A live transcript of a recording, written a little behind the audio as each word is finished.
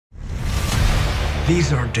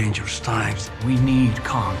These are dangerous times. We need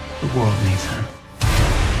Kong. The world needs him.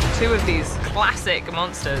 Two of these classic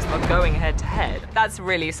monsters are going head to head. That's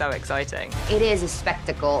really so exciting. It is a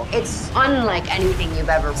spectacle. It's unlike anything you've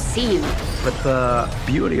ever seen. But the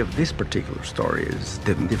beauty of this particular story is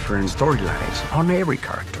the different storylines on every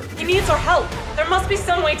character. He needs our help. There must be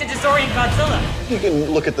some way to disorient Godzilla. You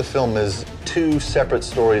can look at the film as two separate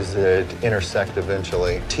stories that intersect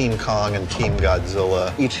eventually. Team Kong and Team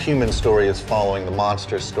Godzilla. Each human story is following the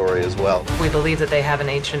monster story as well. We believe that they have an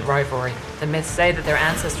ancient rivalry. The myths say that their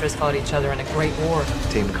ancestors fought each other in a great war.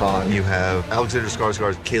 Team Kong, you have Alexander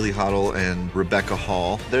Skarsgård, Kaylee Hoddle, and Rebecca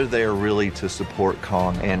Hall. They're there really to support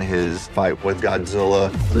Kong and his fight with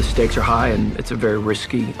Godzilla. The stakes are high and it's a very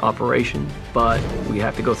risky operation, but we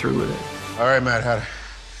have to go through with it. All right, Mad Hatter.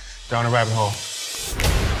 Down the rabbit hole.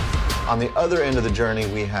 On the other end of the journey,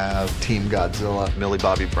 we have Team Godzilla, Millie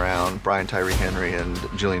Bobby Brown, Brian Tyree Henry, and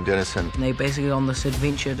Gillian Dennison. They're basically on this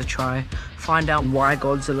adventure to try find out why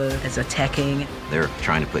Godzilla is attacking. They're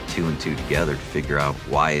trying to put two and two together to figure out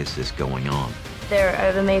why is this going on. They're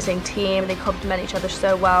an amazing team. They complement each other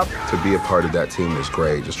so well. To be a part of that team is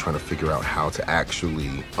great, just trying to figure out how to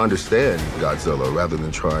actually understand Godzilla rather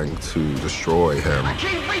than trying to destroy him. I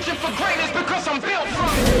keep reaching for greatness because I'm built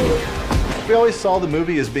from. We always saw the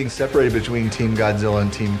movie as being separated between Team Godzilla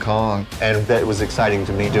and Team Kong, and that was exciting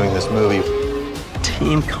to me doing this movie.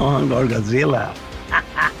 Team Kong or Godzilla?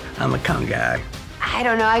 I'm a Kong guy. I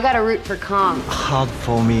don't know, I gotta root for Kong. Hard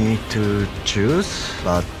for me to choose,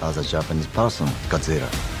 but as a Japanese person, Godzilla.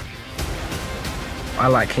 I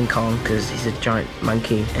like King Kong because he's a giant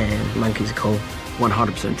monkey and monkeys are cool.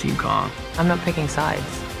 100% Team Kong. I'm not picking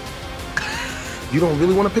sides. You don't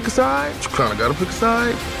really want to pick a side? You kind of got to pick a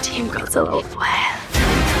side. Team Godzilla.